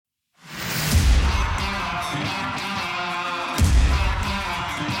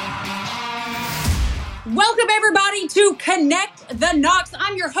Welcome, everybody, to Connect the Knox.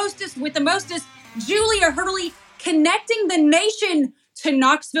 I'm your hostess with the mostest, Julia Hurley, connecting the nation to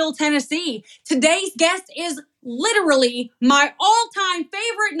Knoxville, Tennessee. Today's guest is literally my all-time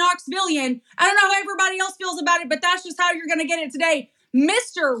favorite Knoxvillian. I don't know how everybody else feels about it, but that's just how you're going to get it today.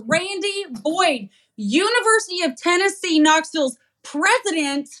 Mr. Randy Boyd, University of Tennessee, Knoxville's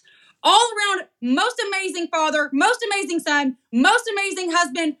president, all-around most amazing father, most amazing son, most amazing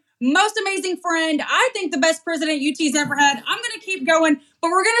husband, most amazing friend. I think the best president UT's ever had. I'm going to keep going, but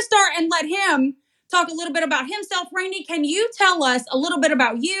we're going to start and let him talk a little bit about himself. Randy, can you tell us a little bit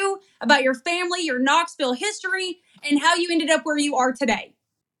about you, about your family, your Knoxville history, and how you ended up where you are today?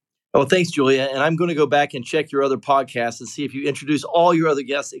 Oh, thanks, Julia. And I'm going to go back and check your other podcasts and see if you introduce all your other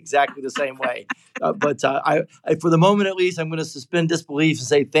guests exactly the same way. But I, for the moment at least, I'm going to suspend disbelief and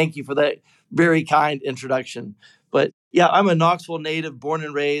say thank you for that very kind introduction. But yeah, I'm a Knoxville native, born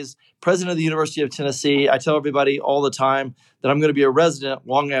and raised, president of the University of Tennessee. I tell everybody all the time that I'm going to be a resident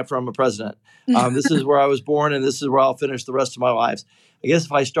long after I'm a president. This is where I was born, and this is where I'll finish the rest of my life. I guess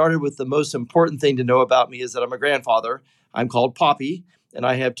if I started with the most important thing to know about me is that I'm a grandfather. I'm called Poppy. And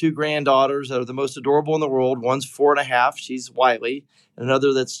I have two granddaughters that are the most adorable in the world. One's 4.5. She's Wiley. And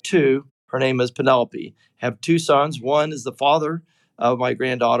another that's 2. Her name is Penelope. I have 2 sons. One is the father of my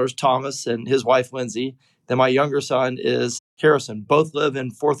granddaughters, Thomas, and his wife, Lindsay. Then my younger son is Harrison. Both live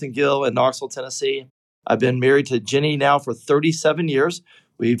in Fourth and Gill in Knoxville, Tennessee. I've been married to Jenny now for 37 years.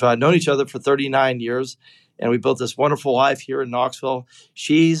 We've known each other for 39 years. And we built this wonderful life here in Knoxville.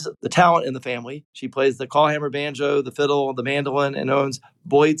 She's the talent in the family. She plays the clawhammer banjo, the fiddle, the mandolin, and owns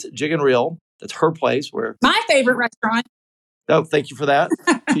Boyd's Jig and Reel. That's her place. Where my favorite restaurant. Oh, thank you for that.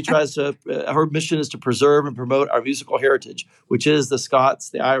 She tries to, her mission is to preserve and promote our musical heritage, which is the Scots,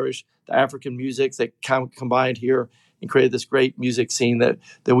 the Irish, the African musics that combined here and created this great music scene that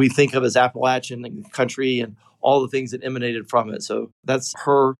we think of as Appalachian and country and all the things that emanated from it. So that's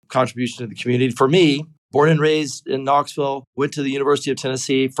her contribution to the community. For me, born and raised in Knoxville, went to the University of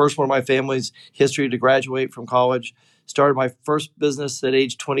Tennessee, first one of my family's history to graduate from college, started my first business at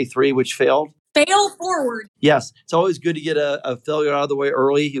age 23, which failed. Fail forward. Yes. It's always good to get a failure out of the way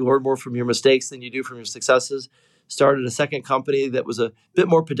early. You learn more from your mistakes than you do from your successes. Started a second company that was a bit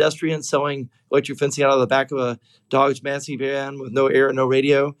more pedestrian, selling electric fencing out of the back of a Dodge Massey van with no air and no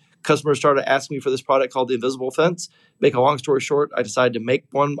radio. Customers started asking me for this product called the Invisible Fence. Make a long story short, I decided to make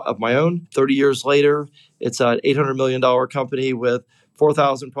one of my own. 30 years later, it's an $800 million company with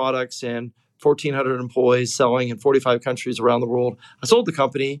 4,000 products and 1,400 employees selling in 45 countries around the world. I sold the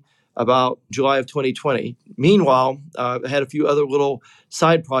company about July of 2020. Meanwhile, I had a few other little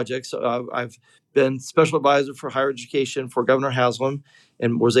side projects. I've been special advisor for higher education for Governor Haslam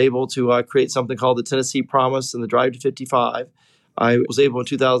and was able to create something called the Tennessee Promise and the Drive to 55. I was able in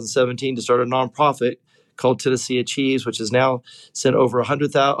 2017 to start a nonprofit called Tennessee Achieves, which has now sent over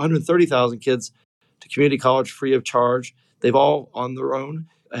 130,000 kids to community college free of charge. They've all, on their own,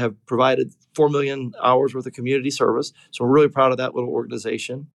 have provided 4 million hours worth of community service. So we're really proud of that little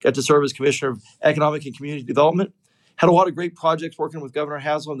organization. Got to serve as Commissioner of Economic and Community Development. Had a lot of great projects working with Governor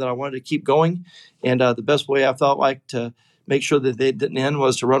Haslam that I wanted to keep going. And the best way I felt like to make sure that they didn't end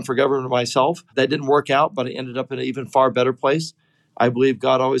was to run for governor myself. That didn't work out, but I ended up in an even far better place. I believe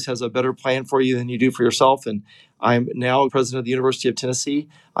God always has a better plan for you than you do for yourself. And I'm now president of the University of Tennessee.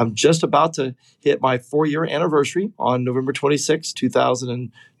 I'm just about to hit my 4-year anniversary on November 26,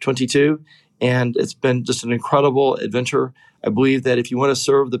 2022. And it's been just an incredible adventure. I believe that if you want to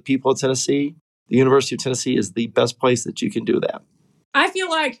serve the people of Tennessee, the University of Tennessee is the best place that you can do that. I feel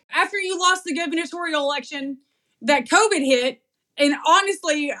like after you lost the gubernatorial election, that COVID hit. And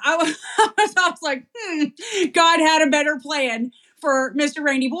honestly, I was like, God had a better plan for Mr.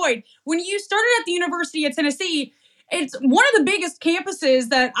 Randy Boyd. When you started at the University of Tennessee, it's one of the biggest campuses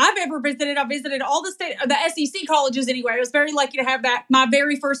that I've ever visited. I visited all the SEC colleges anyway. I was very lucky to have that, my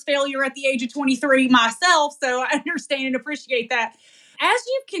very first failure at the age of 23 myself. So I understand and appreciate that. As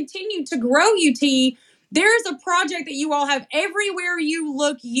you've continued to grow UT, there's a project that you all have everywhere you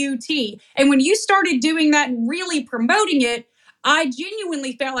look UT. And when you started doing that and really promoting it, I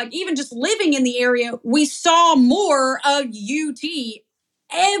genuinely felt like even just living in the area, we saw more of UT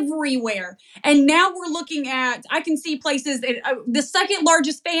everywhere. And now we're looking at, I can see places, the second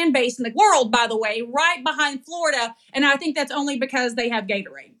largest fan base in the world, by the way, right behind Florida. And I think that's only because they have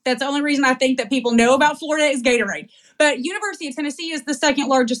Gatorade. That's the only reason I think that people know about Florida is Gatorade. But University of Tennessee is the second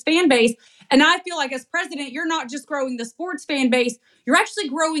largest fan base. And I feel like as president, you're not just growing the sports fan base, you're actually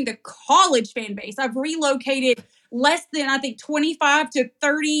growing the college fan base. I've relocated less than, I think, 25 to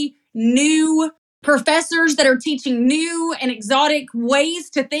 30 new professors that are teaching new and exotic ways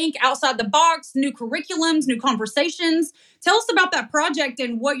to think outside the box, new curriculums, new conversations. Tell us about that project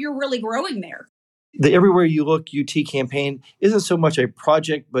and what you're really growing there. The Everywhere You Look UT campaign isn't so much a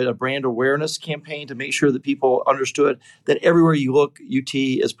project, but a brand awareness campaign to make sure that people understood that everywhere you look, UT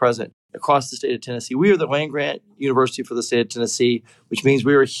is present across the state of Tennessee. We are the land grant university for the state of Tennessee, which means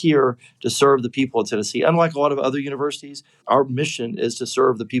we are here to serve the people of Tennessee. Unlike a lot of other universities, our mission is to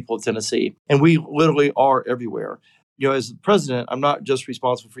serve the people of Tennessee, and we literally are everywhere. As the president, I'm not just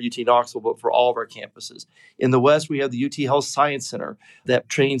responsible for UT Knoxville, but for all of our campuses. In the West, we have the UT Health Science Center that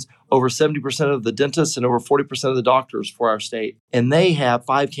trains over 70% of the dentists and over 40% of the doctors for our state. And they have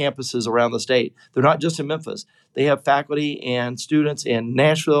 5 campuses around the state. They're not just in Memphis. They have faculty and students in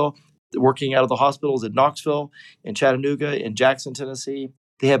Nashville, working out of the hospitals in Knoxville, in Chattanooga, in Jackson, Tennessee.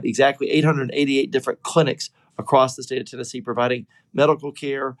 They have exactly 888 different clinics across the state of Tennessee providing medical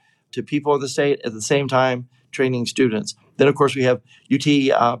care to people in the state at the same time training students. Then, of course, we have UT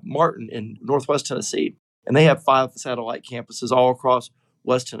Martin in Northwest Tennessee, and they have 5 satellite campuses all across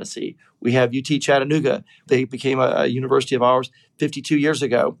West Tennessee. We have UT Chattanooga. They became a university of ours 52 years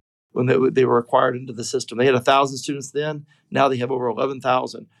ago when they were acquired into the system. They had 1,000 students then. Now they have over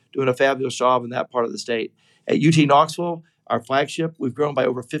 11,000, doing a fabulous job in that part of the state. At UT Knoxville, our flagship, we've grown by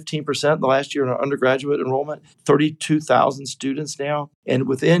over 15% in the last year in our undergraduate enrollment, 32,000 students now. And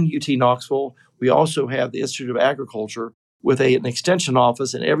within UT Knoxville, we also have the Institute of Agriculture with an extension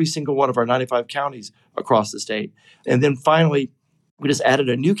office in every single one of our 95 counties across the state. And then finally, we just added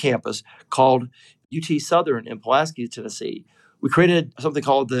a new campus called UT Southern in Pulaski, Tennessee. We created something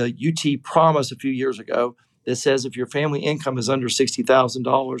called the UT Promise a few years ago that says if your family income is under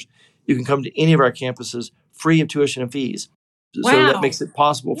 $60,000, you can come to any of our campuses free of tuition and fees. Wow. So that makes it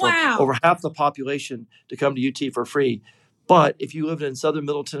possible for over half the population to come to UT for free. But if you lived in southern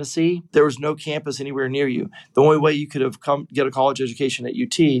Middle Tennessee, there was no campus anywhere near you. The only way you could have come get a college education at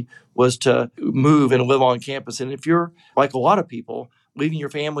UT was to move and live on campus. And if you're like a lot of people, leaving your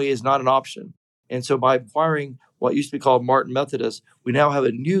family is not an option. And so by acquiring what used to be called Martin Methodist, we now have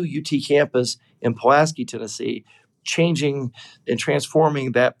a new UT campus in Pulaski, Tennessee, changing and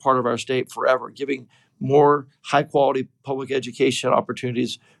transforming that part of our state forever, giving more high-quality public education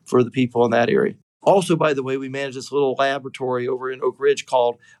opportunities for the people in that area. Also, by the way, we manage this little laboratory over in Oak Ridge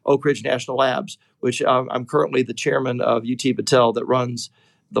called Oak Ridge National Labs, which I'm currently the chairman of UT Battelle that runs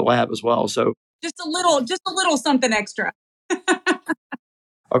the lab as well. So just a little something extra.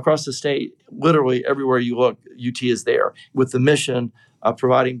 Across the state, literally everywhere you look, UT is there with the mission of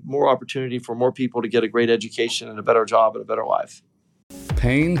providing more opportunity for more people to get a great education and a better job and a better life.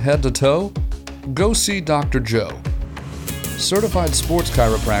 Pain head to toe? Go see Dr. Joe. Certified sports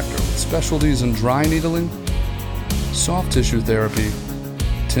chiropractor with specialties in dry needling, soft tissue therapy,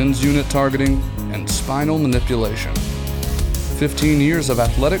 TENS unit targeting, and spinal manipulation. 15 years of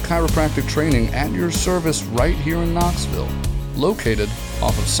athletic chiropractic training at your service right here in Knoxville, located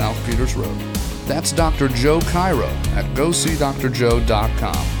off of South Peters Road. That's Dr. Joe Chiro at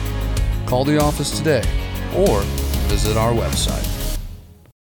GoSeeDrJoe.com. Call the office today or visit our website.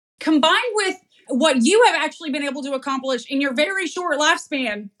 Combined with what you have actually been able to accomplish in your very short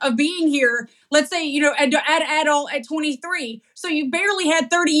lifespan of being here, let's say, at adult at 23. So you barely had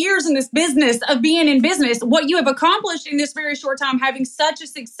 30 years in this business of being in business. What you have accomplished in this very short time, having such a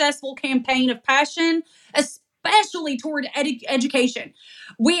successful campaign of passion, especially toward education.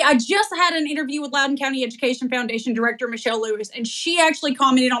 I just had an interview with Loudoun County Education Foundation Director Michelle Lewis, and she actually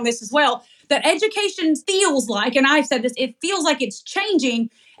commented on this as well, that education feels like, and I've said this, it feels like it's changing,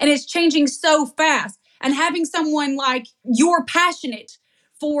 and it's changing so fast. And having someone like you're passionate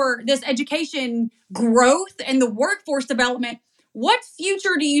for this education growth and the workforce development, what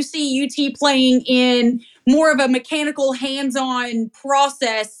future do you see UT playing in more of a mechanical, hands-on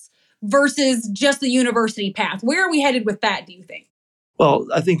process versus just the university path? Where are we headed with that, do you think? Well,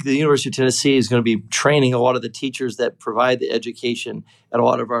 I think the University of Tennessee is going to be training a lot of the teachers that provide the education at a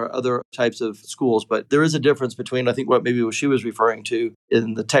lot of our other types of schools. But there is a difference between, I think, what she was referring to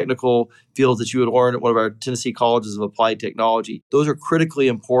in the technical fields that you would learn at one of our Tennessee colleges of applied technology. Those are critically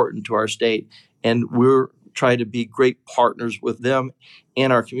important to our state, and we're trying to be great partners with them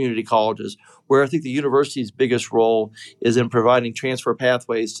and our community colleges, where I think the university's biggest role is in providing transfer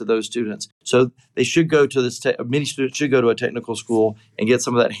pathways to those students. So they should go to many students should go to a technical school and get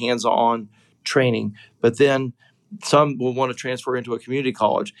some of that hands-on training, but then some will want to transfer into a community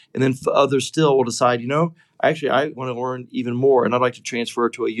college, and then others still will decide, actually I want to learn even more, and I'd like to transfer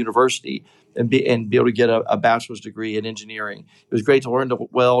to a university and be able to get a bachelor's degree in engineering. It was great to learn to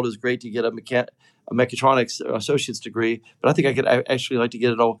weld. It was great to get a mechatronics associate's degree, but I think I could actually like to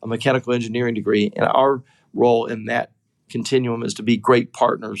get a mechanical engineering degree. And our role in that continuum is to be great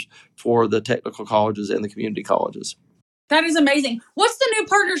partners for the technical colleges and the community colleges. That is amazing. What's the new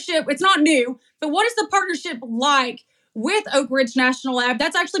partnership? It's not new, but what is the partnership like with Oak Ridge National Lab?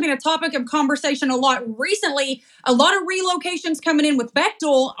 That's actually been a topic of conversation a lot recently. A lot of relocations coming in with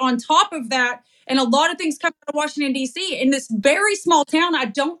Bechtel on top of that, and a lot of things coming out of Washington, D.C. In this very small town, I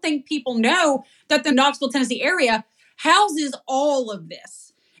don't think people know that the Knoxville, Tennessee area houses all of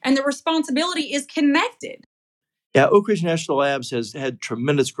this, and the responsibility is connected. Yeah, Oak Ridge National Labs has had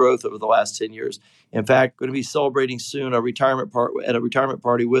tremendous growth over the last 10 years. In fact, going to be celebrating soon a retirement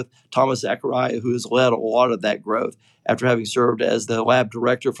party with Thomas Zachariah, who has led a lot of that growth after having served as the lab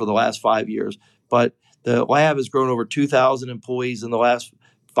director for the last 5 years. But the lab has grown over 2,000 employees in the last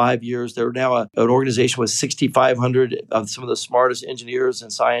 5 years. They're now an organization with 6,500 of some of the smartest engineers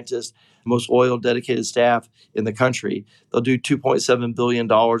and scientists, most loyal, dedicated staff in the country. They'll do $2.7 billion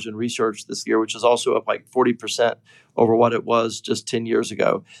in research this year, which is also up like 40% over what it was just 10 years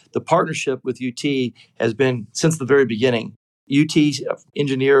ago. The partnership with UT has been since the very beginning. UT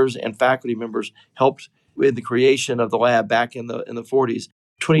engineers and faculty members helped with the creation of the lab back in the 40s.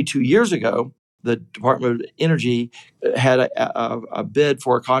 22 years ago, the Department of Energy had a bid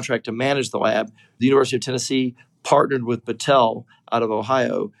for a contract to manage the lab. The University of Tennessee partnered with Battelle out of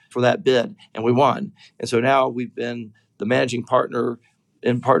Ohio for that bid, and we won. And so now we've been the managing partner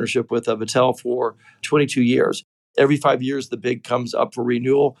in partnership with Battelle for 22 years. Every 5 years, the bid comes up for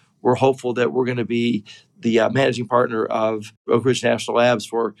renewal. We're hopeful that we're going to be the managing partner of Oak Ridge National Labs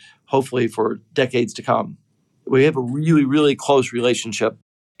for hopefully for decades to come. We have a really, really close relationship.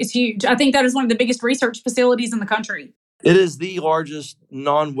 It's huge. I think that is one of the biggest research facilities in the country. It is the largest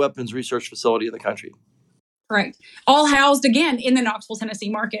non-weapons research facility in the country. Correct. All housed, again, in the Knoxville, Tennessee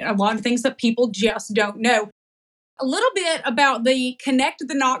market. A lot of things that people just don't know. A little bit about the Connect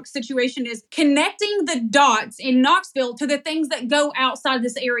the Knox situation is connecting the dots in Knoxville to the things that go outside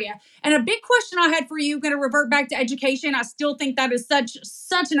this area. And a big question I had for you, going to revert back to education. I still think that is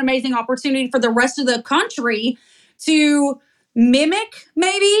such an amazing opportunity for the rest of the country to mimic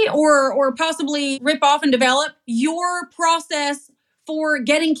maybe or possibly rip off and develop your process for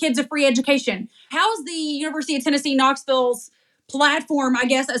getting kids a free education. How is the University of Tennessee Knoxville's platform, I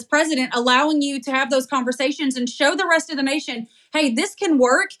guess, as president, allowing you to have those conversations and show the rest of the nation, hey, this can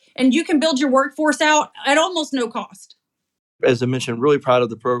work and you can build your workforce out at almost no cost? As I mentioned, really proud of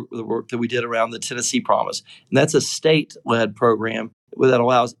the work that we did around the Tennessee Promise. And that's a state-led program that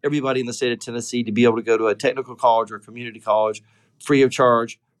allows everybody in the state of Tennessee to be able to go to a technical college or community college free of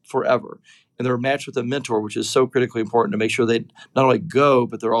charge forever. And they're matched with a mentor, which is so critically important to make sure they not only go,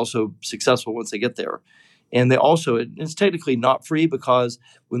 but they're also successful once they get there. And they also, it's technically not free because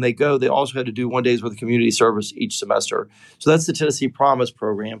when they go, they also had to do 1 day's worth of community service each semester. So that's the Tennessee Promise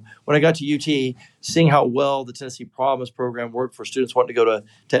program. When I got to UT, seeing how well the Tennessee Promise program worked for students wanting to go to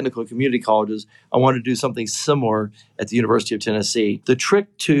technical and community colleges, I wanted to do something similar at the University of Tennessee. The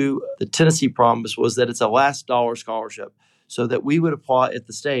trick to the Tennessee Promise was that it's a last dollar scholarship. So that we would apply at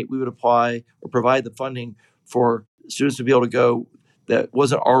the state, we would apply or provide the funding for students to be able to go that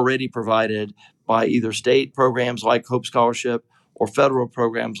wasn't already provided by either state programs like Hope Scholarship or federal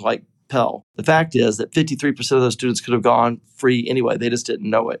programs like Pell. The fact is that 53% of those students could have gone free anyway. They just didn't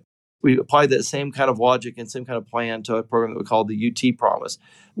know it. We applied that same kind of logic and same kind of plan to a program that we call the UT Promise,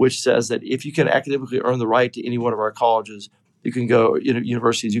 which says that if you can academically earn the right to any one of our colleges, you can go,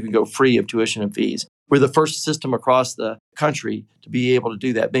 universities, you can go free of tuition and fees. We're the first system across the country to be able to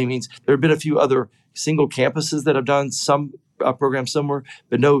do that. That means there have been a few other single campuses that have done some program somewhere,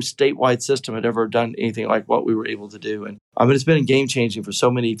 but no statewide system had ever done anything like what we were able to do. And it's been game changing for so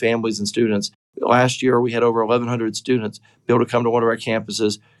many families and students. Last year, we had over 1,100 students be able to come to one of our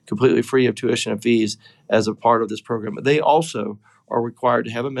campuses completely free of tuition and fees as a part of this program. They also are required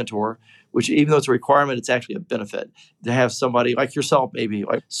to have a mentor, which even though it's a requirement, it's actually a benefit to have somebody like yourself, maybe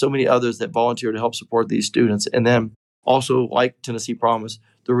like so many others that volunteer to help support these students. And then also, like Tennessee Promise,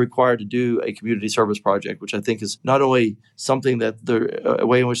 they're required to do a community service project, which I think is not only something that they're a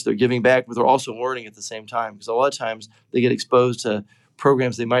way in which they're giving back, but they're also learning at the same time. Because a lot of times they get exposed to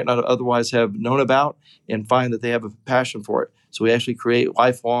programs they might not otherwise have known about and find that they have a passion for it. So we actually create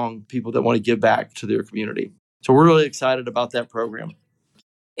lifelong people that want to give back to their community. So we're really excited about that program.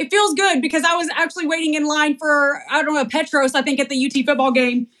 It feels good because I was actually waiting in line for, Petros, I think, at the UT football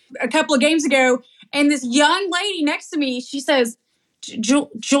game a couple of games ago. And this young lady next to me, she says,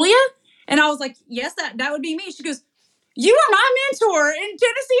 Julia? And I was like, yes, that would be me. She goes, you were my mentor in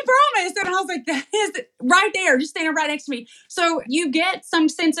Tennessee Promise. And I was like, that is right there, just standing right next to me. So you get some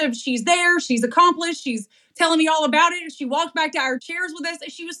sense of she's there, she's accomplished, she's telling me all about it. She walked back to our chairs with us,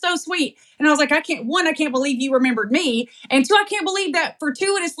 and she was so sweet. And I was like, I can't believe you remembered me. And two, I can't believe that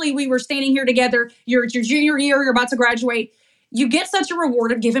fortuitously we were standing here together. You're at your junior year, you're about to graduate. You get such a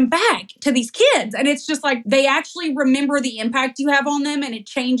reward of giving back to these kids. And it's just like they actually remember the impact you have on them, and it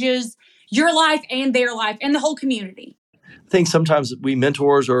changes your life and their life and the whole community. I think sometimes we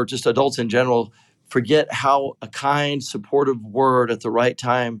mentors or just adults in general forget how a kind, supportive word at the right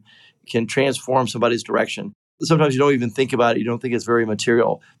time can transform somebody's direction. Sometimes you don't even think about it. You don't think it's very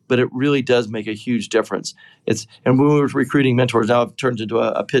material, but it really does make a huge difference. And when we were recruiting mentors, now I've turned into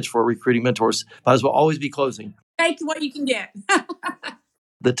a pitch for recruiting mentors, might as well always be closing. Take what you can get.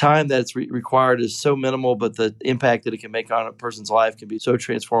 The time that's required is so minimal, but the impact that it can make on a person's life can be so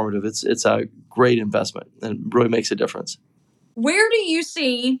transformative. It's a great investment and really makes a difference. Where do you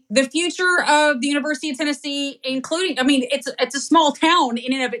see the future of the University of Tennessee, including, I mean, it's a small town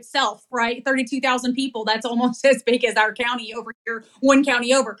in and of itself, right? 32,000 people. That's almost as big as our county over here, one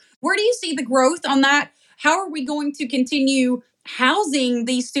county over. Where do you see the growth on that? How are we going to continue housing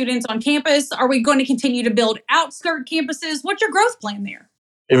these students on campus? Are we going to continue to build outskirt campuses? What's your growth plan there?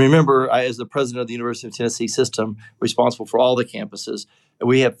 And remember, as the president of the University of Tennessee system, responsible for all the campuses,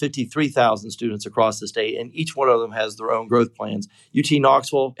 we have 53,000 students across the state, and each one of them has their own growth plans. UT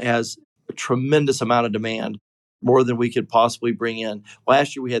Knoxville has a tremendous amount of demand, more than we could possibly bring in.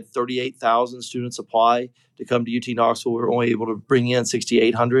 Last year, we had 38,000 students apply to come to UT Knoxville. We were only able to bring in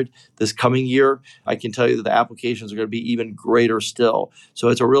 6,800. This coming year, I can tell you that the applications are going to be even greater still. So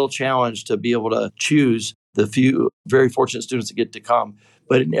it's a real challenge to be able to choose the few very fortunate students that get to come.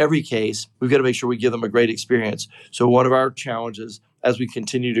 But in every case, we've got to make sure we give them a great experience. So one of our challenges as we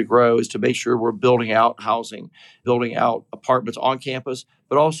continue to grow is to make sure we're building out housing, building out apartments on campus,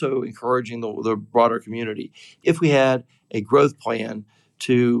 but also encouraging the broader community. If we had a growth plan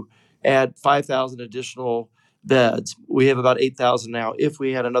to add 5,000 additional beds, we have about 8,000 now. If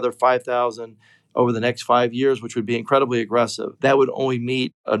we had another 5,000 over the next 5 years, which would be incredibly aggressive, that would only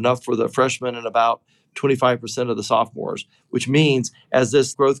meet enough for the freshmen and about 25% of the sophomores, which means as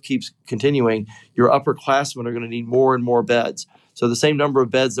this growth keeps continuing, your upperclassmen are going to need more and more beds. So the same number of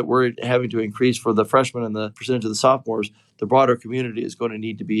beds that we're having to increase for the freshmen and the percentage of the sophomores, the broader community is going to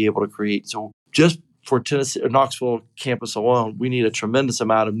need to be able to create. So just for Tennessee, Knoxville campus alone, we need a tremendous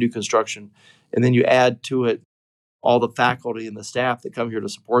amount of new construction. And then you add to it all the faculty and the staff that come here to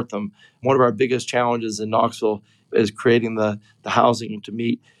support them. One of our biggest challenges in Knoxville is creating the housing to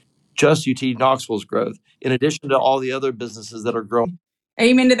meet just UT Knoxville's growth, in addition to all the other businesses that are growing.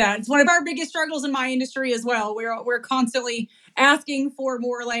 Amen to that. It's one of our biggest struggles in my industry as well. We're constantly asking for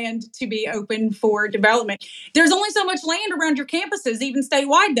more land to be open for development. There's only so much land around your campuses, even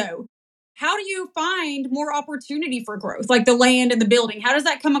statewide, though. How do you find more opportunity for growth, like the land and the building? How does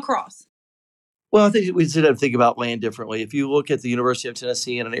that come across? Well, I think we should have to think about land differently. If you look at the University of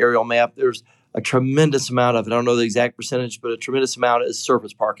Tennessee in an aerial map, there's a tremendous amount of it. I don't know the exact percentage, but a tremendous amount is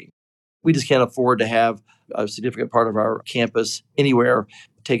surface parking. We just can't afford to have a significant part of our campus anywhere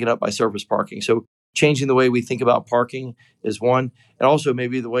taken up by surface parking. So changing the way we think about parking is one, and also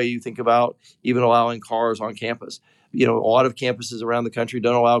maybe the way you think about even allowing cars on campus. You know, a lot of campuses around the country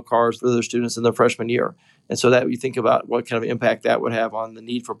don't allow cars for their students in their freshman year. And so that you think about what kind of impact that would have on the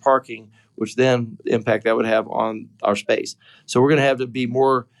need for parking, which then the impact that would have on our space. So we're going to have to be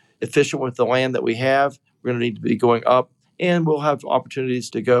more efficient with the land that we have. We're going to need to be going up, and we'll have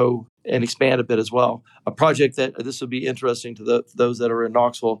opportunities to go and expand a bit as well. A project that this will be interesting to those that are in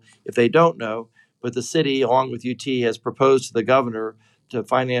Knoxville if they don't know, but the city, along with UT, has proposed to the governor to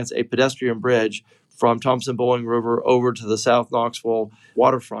finance a pedestrian bridge from Thompson-Bowling River over to the South Knoxville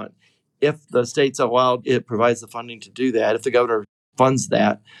waterfront. If the state's allowed, it provides the funding to do that. If the governor funds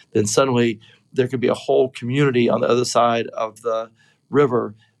that, then suddenly there could be a whole community on the other side of the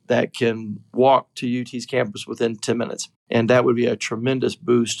river that can walk to UT's campus within 10 minutes. And that would be a tremendous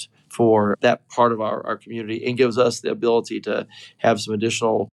boost for that part of our community and gives us the ability to have some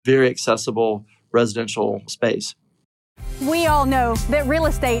additional, very accessible residential space. We all know that real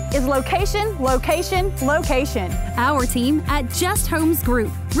estate is location, location, location. Our team at Just Homes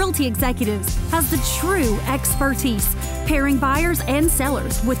Group Realty Executives has the true expertise, pairing buyers and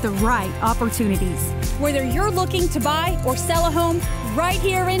sellers with the right opportunities. Whether you're looking to buy or sell a home right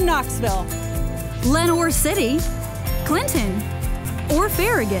here in Knoxville, Lenoir City, Clinton, or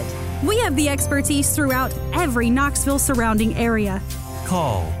Farragut, we have the expertise throughout every Knoxville surrounding area.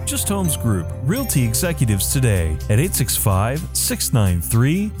 Call Just Homes Group Realty Executives today at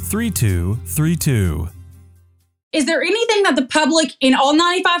 865-693-3232. Is there anything that the public in all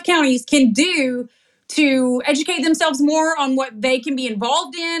 95 counties can do to educate themselves more on what they can be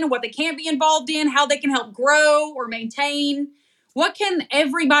involved in, what they can't be involved in, how they can help grow or maintain? What can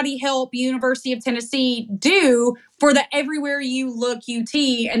everybody help University of Tennessee do for the Everywhere You Look UT,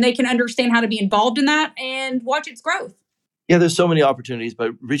 and they can understand how to be involved in that and watch its growth? Yeah, there's so many opportunities,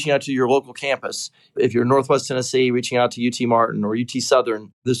 but reaching out to your local campus, if you're in Northwest Tennessee, reaching out to UT Martin or UT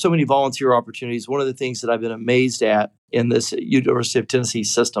Southern, there's so many volunteer opportunities. One of the things that I've been amazed at in this University of Tennessee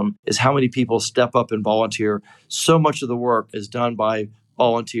system is how many people step up and volunteer. So much of the work is done by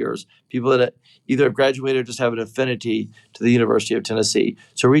volunteers, people that either have graduated or just have an affinity to the University of Tennessee.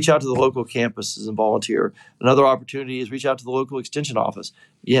 So reach out to the local campuses and volunteer. Another opportunity is reach out to the local extension office.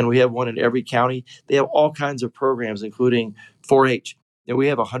 Again, we have one in every county. They have all kinds of programs, including 4-H. And we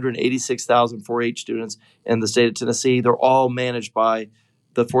have 186,000 4-H students in the state of Tennessee. They're all managed by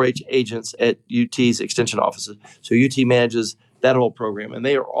the 4-H agents at UT's extension offices. So UT manages that whole program, and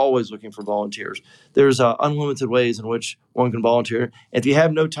they are always looking for volunteers. There's unlimited ways in which one can volunteer. And if you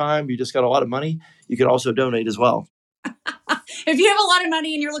have no time, you just got a lot of money, you can also donate as well. If you have a lot of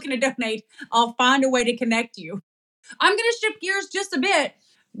money and you're looking to donate, I'll find a way to connect you. I'm going to shift gears just a bit.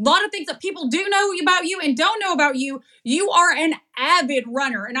 A lot of things that people do know about you and don't know about you. You are an avid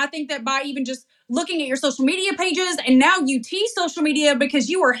runner. And I think that by even just looking at your social media pages and now UT social media, because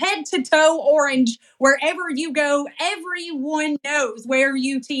you are head to toe orange wherever you go, everyone knows where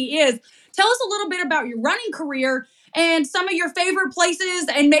UT is. Tell us a little bit about your running career and some of your favorite places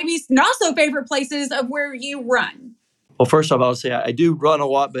and maybe not so favorite places of where you run. Well, first off, I'll say I do run a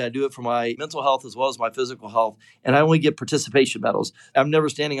lot, but I do it for my mental health as well as my physical health. And I only get participation medals. I'm never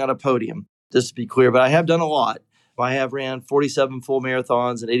standing on a podium, just to be clear, but I have done a lot. I have ran 47 full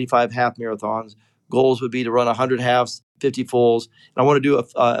marathons and 85 half marathons. Goals would be to run 100 halves, 50 fulls. And I want to do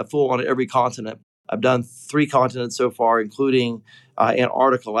a full on every continent. I've done 3 continents so far, including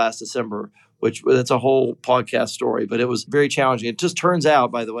Antarctica last December, which that's a whole podcast story, but it was very challenging. It just turns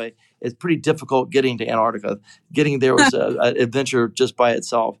out, by the way, it's pretty difficult getting to Antarctica. Getting there was an adventure just by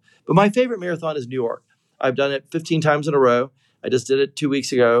itself. But my favorite marathon is New York. I've done it 15 times in a row. I just did it 2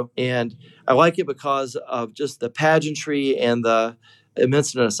 weeks ago. And I like it because of just the pageantry and the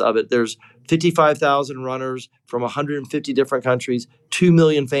immenseness of it. There's 55,000 runners from 150 different countries, 2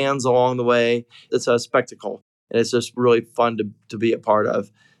 million fans along the way. It's a spectacle. And it's just really fun to be a part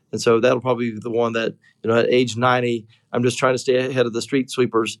of. And so that'll probably be the one that, at age 90, I'm just trying to stay ahead of the street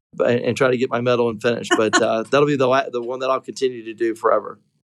sweepers and try to get my medal and finish. But that'll be the one that I'll continue to do forever.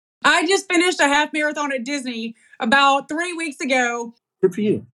 I just finished a half marathon at Disney about 3 weeks ago. Good for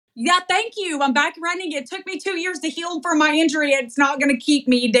you. Yeah, thank you. I'm back running. It took me 2 years to heal from my injury. It's not going to keep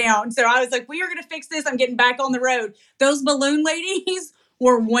me down. So I was like, we are going to fix this. I'm getting back on the road. Those balloon ladies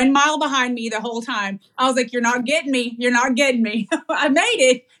were 1 mile behind me the whole time. I was like, you're not getting me. You're not getting me. I made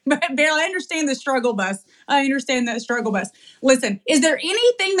it, but barely. I understand the struggle bus. I understand that struggle bus. Listen, is there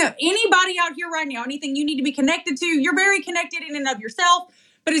anything that anybody out here right now, anything you need to be connected to? You're very connected in and of yourself,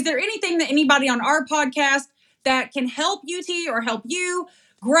 but is there anything that anybody on our podcast that can help UT or help you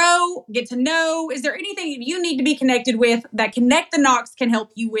grow, get to know? Is there anything you need to be connected with that Connect the Knox can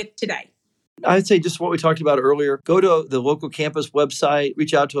help you with today? I'd say just what we talked about earlier. Go to the local campus website,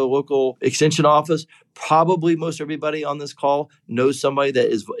 reach out to a local extension office. Probably most everybody on this call knows somebody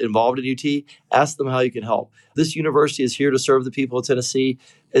that is involved in UT. Ask them how you can help. This university is here to serve the people of Tennessee.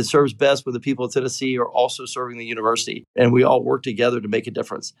 It serves best when the people of Tennessee are also serving the university. And we all work together to make a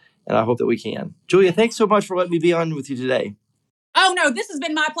difference. And I hope that we can. Julia, thanks so much for letting me be on with you today. Oh, no, this has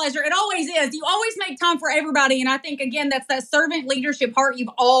been my pleasure. It always is. You always make time for everybody. And I think, again, that's that servant leadership heart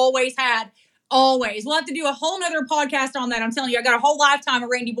you've always had. Always. We'll have to do a whole nother podcast on that. I'm telling you, I got a whole lifetime of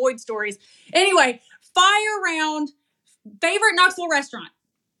Randy Boyd stories. Anyway, fire round. Favorite Knoxville restaurant?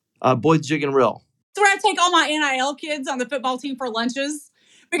 Boyd's Jig and Rill. It's where I take all my NIL kids on the football team for lunches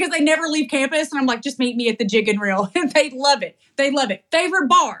because they never leave campus. And I'm like, just meet me at the Jig and Rill. And they love it. They love it. Favorite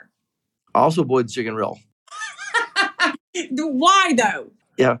bar? Also Boyd's Jig and Rill. Why, though?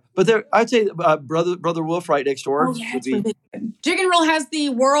 Yeah, but I'd say Brother Wolf right next door. Oh, yeah, it's really good. Jig and Rill has the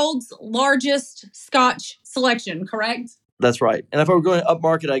world's largest Scotch selection, correct? That's right. And if I were going up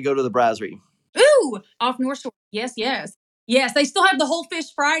market, I'd go to the Brasserie. Ooh, off North Shore. Yes, yes. Yes, they still have the Whole Fish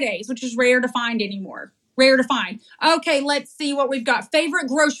Fridays, which is rare to find anymore. Rare to find. Okay, let's see what we've got. Favorite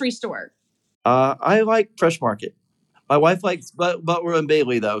grocery store? I like Fresh Market. My wife likes Butler and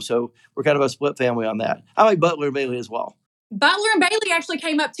Bailey, though, so we're kind of a split family on that. I like Butler and Bailey as well. Butler and Bailey actually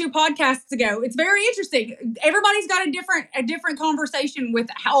came up 2 podcasts ago. It's very interesting. Everybody's got a different conversation with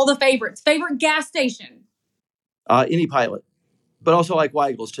all the favorites. Favorite gas station? Any Pilot, but also like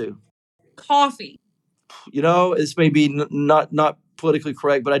Weigel's too. Coffee. This may be not politically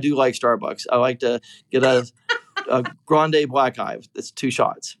correct, but I do like Starbucks. I like to get a grande black eye. That's 2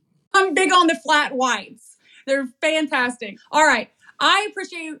 shots. I'm big on the flat whites. They're fantastic. All right. I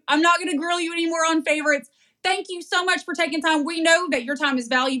appreciate you. I'm not going to grill you anymore on favorites. Thank you so much for taking time. We know that your time is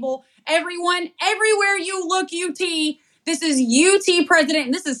valuable. Everyone, everywhere you look, UT. This is UT president,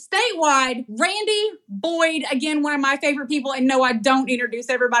 and this is statewide. Randy Boyd, again, one of my favorite people. And no, I don't introduce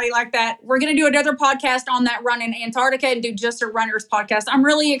everybody like that. We're going to do another podcast on that run in Antarctica and do just a runners podcast. I'm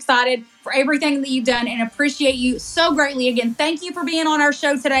really excited for everything that you've done and appreciate you so greatly. Again, thank you for being on our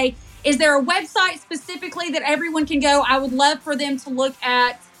show today. Is there a website specifically that everyone can go? I would love for them to look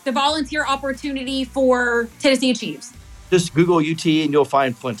at the volunteer opportunity for Tennessee Achieves. Just Google UT and you'll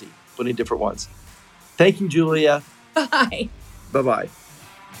find plenty different ones. Thank you, Julia. Bye. Bye-bye.